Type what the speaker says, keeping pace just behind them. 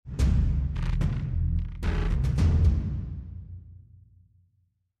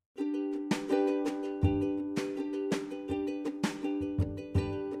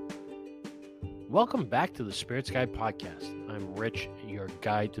Welcome back to the Spirits Guide podcast. I'm Rich, your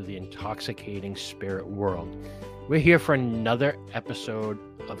guide to the intoxicating spirit world. We're here for another episode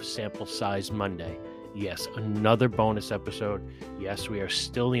of Sample Size Monday. Yes, another bonus episode. Yes, we are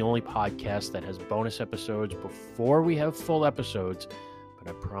still the only podcast that has bonus episodes before we have full episodes, but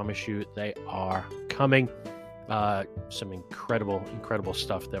I promise you they are coming. Some incredible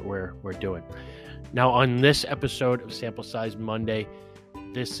stuff that we're doing. Now, on this episode of Sample Size Monday,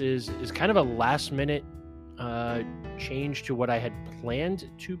 this is kind of a last minute change to what I had planned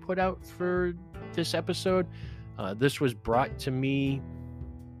to put out for this episode. This was brought to me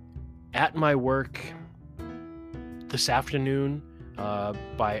at my work this afternoon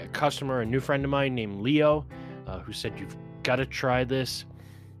by a customer, a new friend of mine named Leo, who said, "You've got to try this."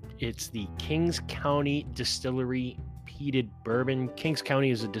 It's the Kings County Distillery Peated Bourbon. Kings County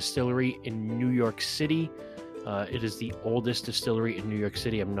is a distillery in New York City. It is the oldest distillery in New York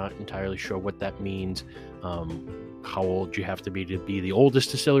City. I'm not entirely sure what that means, how old you have to be the oldest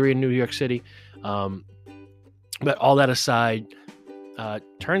distillery in New York City. But all that aside,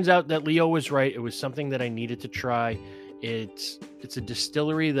 turns out that Leo was right. It was something that I needed to try. It's a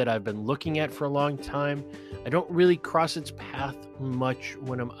distillery that I've been looking at for a long time. I don't really cross its path much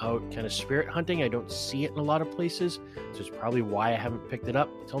when I'm out kind of spirit hunting. I don't see it in a lot of places, so it's probably why I haven't picked it up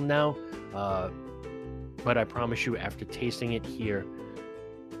till now. But I promise you, after tasting it here,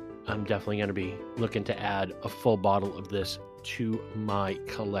 I'm definitely going to be looking to add a full bottle of this to my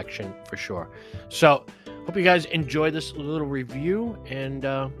collection for sure. So, hope you guys enjoy this little review. And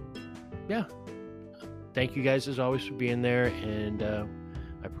yeah, thank you guys as always for being there. And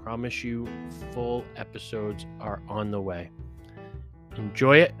I promise you, full episodes are on the way.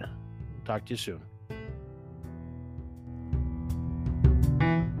 Enjoy it. Talk to you soon.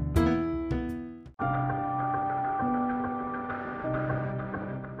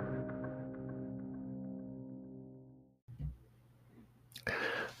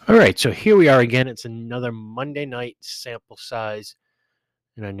 All right, so here we are again. It's another Monday night sample size.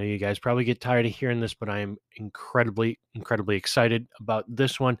 And I know you guys probably get tired of hearing this, but I am incredibly excited about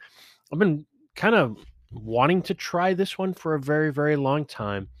this one. I've been kind of wanting to try this one for a very, very long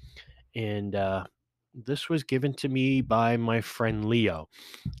time. And this was given to me by my friend Leo.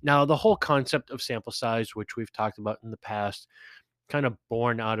 Now, the whole concept of sample size, which we've talked about in the past, kind of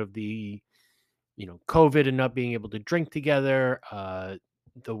born out of the, COVID and not being able to drink together,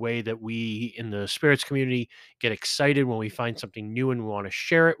 the way that we in the spirits community get excited when we find something new and we want to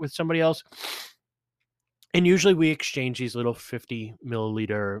share it with somebody else. And usually we exchange these little 50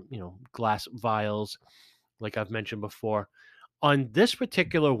 milliliter, glass vials, like I've mentioned before. On this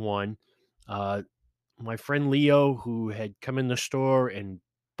particular one, my friend Leo, who had come in the store and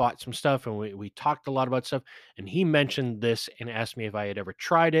bought some stuff, and we talked a lot about stuff, and he mentioned this and asked me if I had ever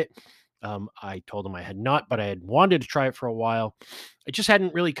tried it. I told him I had not, but I had wanted to try it for a while. I just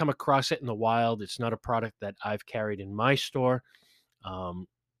hadn't really come across it in the wild. It's not a product that I've carried in my store. And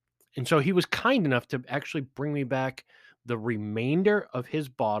so he was kind enough to actually bring me back the remainder of his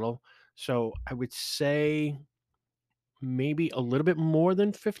bottle. So I would say maybe a little bit more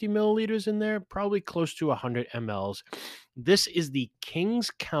than 50 milliliters in there, probably close to 100 mLs. This is the Kings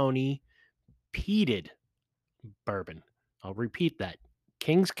County Peated Bourbon. I'll repeat that.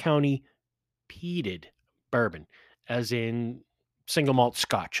 Kings County Peated Bourbon, as in single malt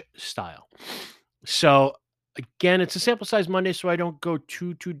Scotch style. So again, it's a sample size Monday, so I don't go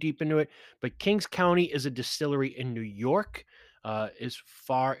too deep into it. But Kings County is a distillery in New York. As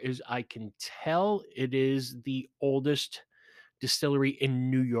far as I can tell, it is the oldest distillery in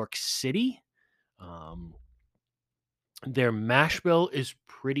New York City. Their mash bill is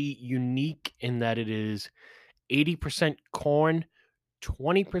pretty unique in that it is 80% corn,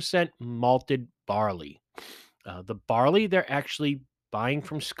 20% malted barley. The barley they're actually buying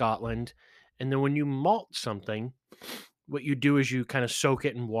from Scotland. And then when you malt something, what you do is you kind of soak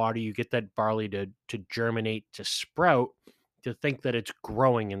it in water. You get that barley to germinate, to sprout, to think that it's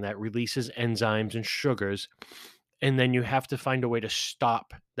growing, and that releases enzymes and sugars. And then you have to find a way to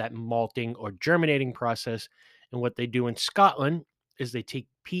stop that malting or germinating process. And what they do in Scotland is they take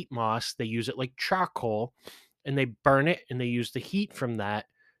peat moss, they use it like charcoal, and they burn it, and they use the heat from that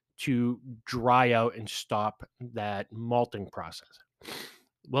to dry out and stop that malting process.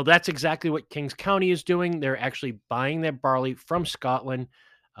 Well, that's exactly what Kings County is doing. They're actually buying their barley from Scotland.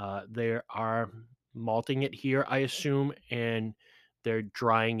 They are malting it here, I assume, and they're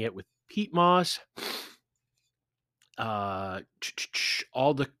drying it with peat moss. All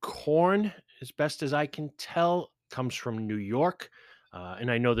the corn, as best as I can tell, comes from New York. And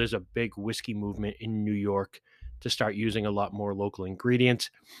I know there's a big whiskey movement in New York to start using a lot more local ingredients.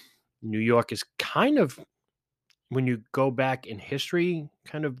 New York is kind of, when you go back in history,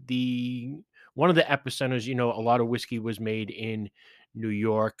 kind of the one of the epicenters. A lot of whiskey was made in New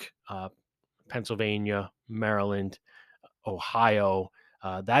York, Pennsylvania, Maryland, Ohio.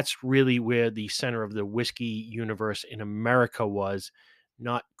 That's really where the center of the whiskey universe in America was,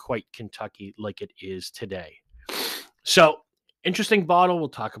 not quite Kentucky like it is today. So, interesting bottle. We'll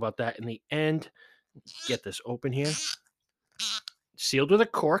talk about that in the end. Get this open here. Sealed with a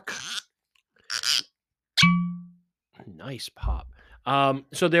cork. Nice pop.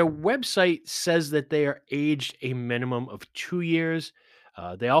 So their website says that they are aged a minimum of 2 years.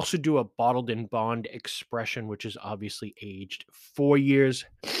 They also do a bottled in bond expression, which is obviously aged 4 years.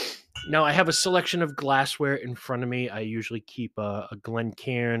 Now I have a selection of glassware in front of me. I usually keep a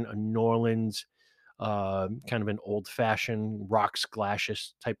Glencairn, a Norlands, kind of an old fashioned rocks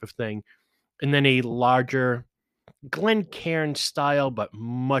glasses type of thing, and then a larger Glencairn style, but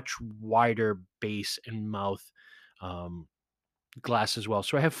much wider base and mouth. Glass as well.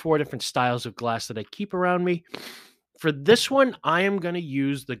 So I have 4 different styles of glass that I keep around me. For this one, I am going to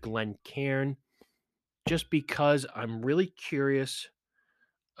use the Glencairn just because I'm really curious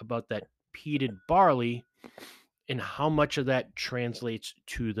about that peated barley and how much of that translates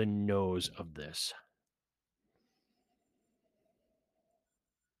to the nose of this.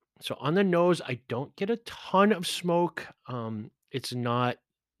 So on the nose, I don't get a ton of smoke. It's not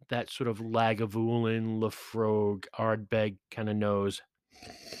that sort of Lagavulin, Lafrogue, Ardbeg kind of nose.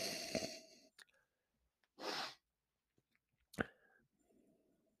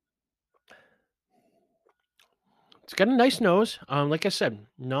 It's got a nice nose. Like I said,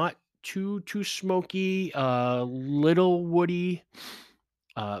 not too smoky. Little woody.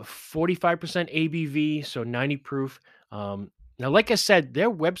 45% ABV, so 90 proof. Now, like I said, their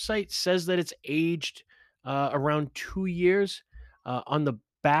website says that it's aged around 2 years. On the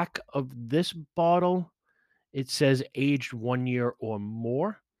back of this bottle, it says aged 1 year or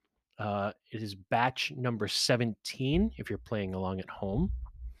more. It is batch number 17 if you're playing along at home.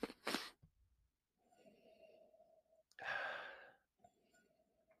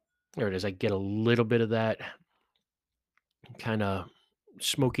 There it is. I get a little bit of that kind of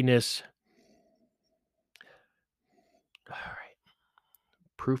smokiness. All right.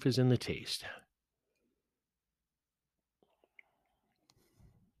 Proof is in the taste.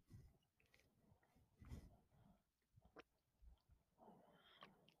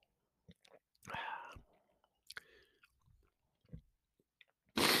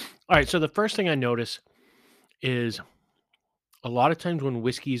 All right. So the first thing I notice is a lot of times when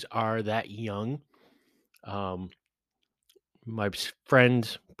whiskeys are that young, um, my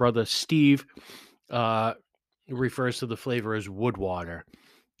friend, brother Steve, uh, refers to the flavor as wood water.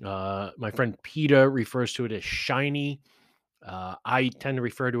 My friend Peter refers to it as shiny. I tend to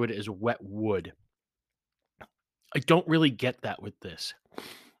refer to it as wet wood. I don't really get that with this.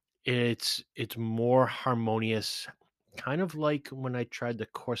 It's more harmonious, kind of like when I tried the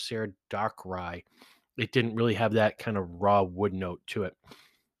Corsair Dark Rye. It didn't really have that kind of raw wood note to it.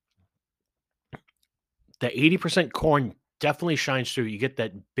 The 80% corn definitely shines through. You get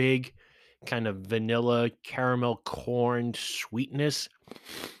that big kind of vanilla caramel corn sweetness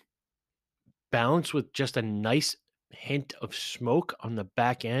balanced with just a nice hint of smoke on the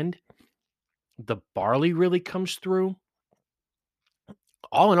back end. The barley really comes through.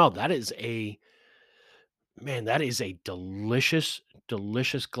 All in all, that is a delicious,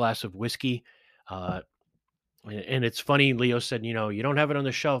 delicious glass of whiskey. Uh, and it's funny, Leo said, you don't have it on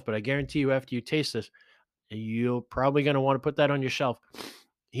the shelf, but I guarantee you after you taste this, you're probably going to want to put that on your shelf.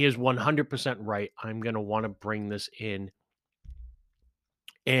 He is 100% right. I'm going to want to bring this in.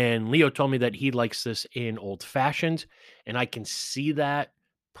 And Leo told me that he likes this in old fashions, and I can see that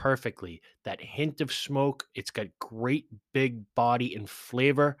perfectly. That hint of smoke, it's got great big body and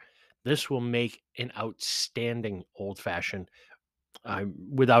flavor. This will make an outstanding old fashioned,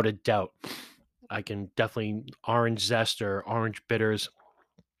 without a doubt. I can definitely orange zest or orange bitters.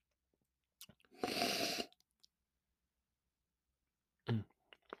 Mm.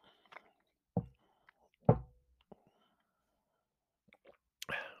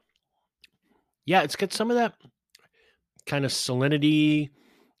 Yeah, it's got some of that kind of salinity,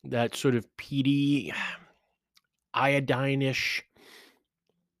 that sort of peaty, iodine-ish,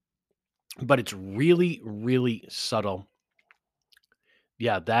 but it's really, really subtle.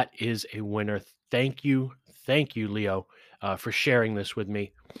 Yeah, that is a winner. Thank you, Leo, for sharing this with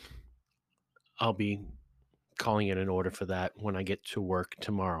me. I'll be calling in an order for that when I get to work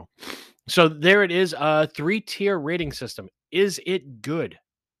tomorrow. So there it is, a 3-tier rating system. Is it good?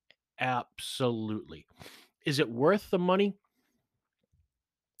 Absolutely. Is it worth the money?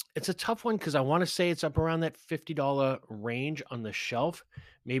 It's a tough one because I want to say it's up around that $50 range on the shelf,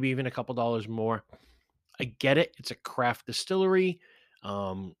 maybe even a couple dollars more. I get it. It's a craft distillery.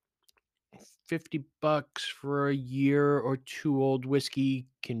 Um, $50 for a year or two old whiskey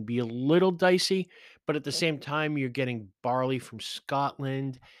can be a little dicey, but at the same time, you're getting barley from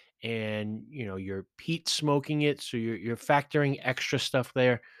Scotland and you're peat smoking it. So you're factoring extra stuff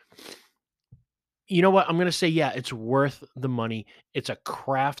there. You know what? I'm gonna say, yeah, it's worth the money. It's a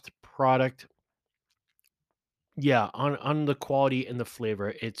craft product. Yeah, on the quality and the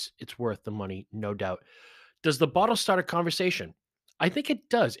flavor, it's worth the money, no doubt. Does the bottle start a conversation? I think it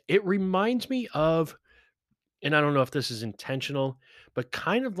does. It reminds me of, and I don't know if this is intentional, but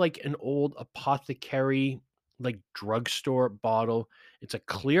kind of like an old apothecary, like drugstore bottle. It's a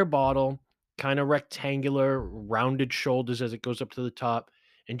clear bottle, kind of rectangular, rounded shoulders as it goes up to the top,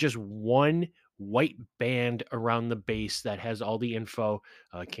 and just one white band around the base that has all the info.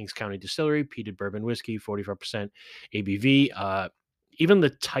 Kings County Distillery, peated bourbon whiskey, 45% ABV. Even the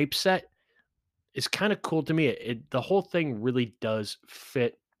typeset is kind of cool to me. The whole thing really does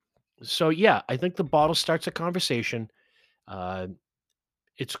fit. So yeah, I think the bottle starts a conversation. uh,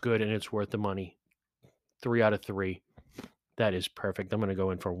 it's good and it's worth the money. 3 out of 3. That is perfect. I'm gonna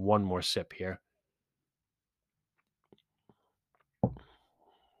go in for one more sip here.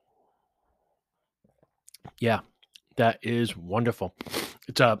 Yeah, that is wonderful.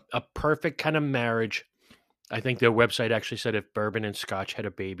 It's a perfect kind of marriage. I think their website actually said if bourbon and scotch had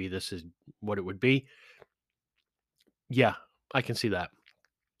a baby, this is what it would be. Yeah, I can see that.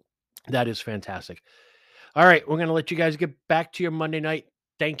 That is fantastic. All right, we're gonna let you guys get back to your Monday night.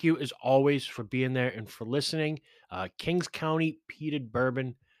 Thank you as always for being there and for listening. Kings County Peated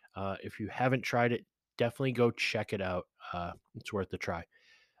Bourbon. If you haven't tried it, definitely go check it out. It's worth a try.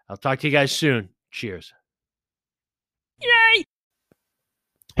 I'll talk to you guys soon. Cheers. Yay!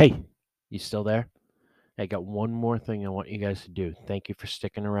 Hey, you still there? I got one more thing I want you guys to do. Thank you for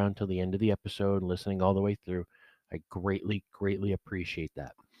sticking around till the end of the episode and listening all the way through. I greatly, greatly appreciate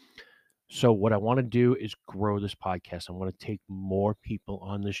that. So, what I want to do is grow this podcast. I want to take more people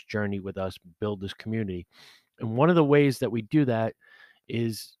on this journey with us, build this community. And one of the ways that we do that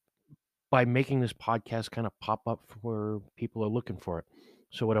is by making this podcast kind of pop up for people who are looking for it.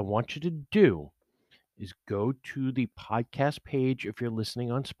 So, what I want you to do is go to the podcast page if you're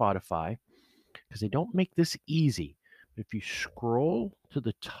listening on Spotify, because they don't make this easy. If you scroll to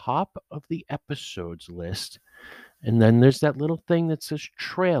the top of the episodes list, and then there's that little thing that says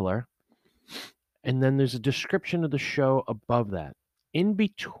trailer, and then there's a description of the show above that. In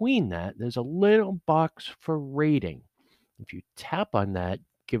between that, there's a little box for rating. If you tap on that,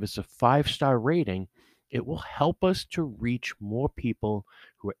 give us a 5-star rating, it will help us to reach more people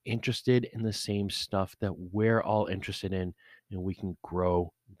who are interested in the same stuff that we're all interested in, and we can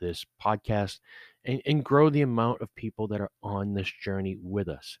grow this podcast and grow the amount of people that are on this journey with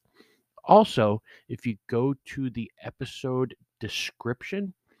us. Also, if you go to the episode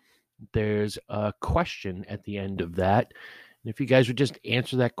description, there's a question at the end of that. And if you guys would just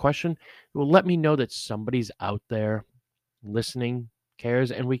answer that question, it will let me know that somebody's out there listening,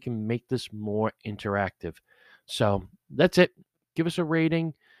 cares, and we can make this more interactive. So that's it. Give us a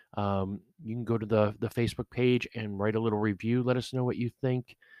rating. You can go to the Facebook page and write a little review. Let us know what you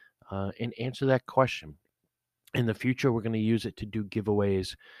think, and answer that question. In the future, we're going to use it to do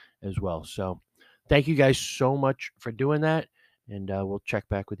giveaways as well. So thank you guys so much for doing that, and we'll check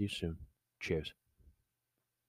back with you soon. Cheers.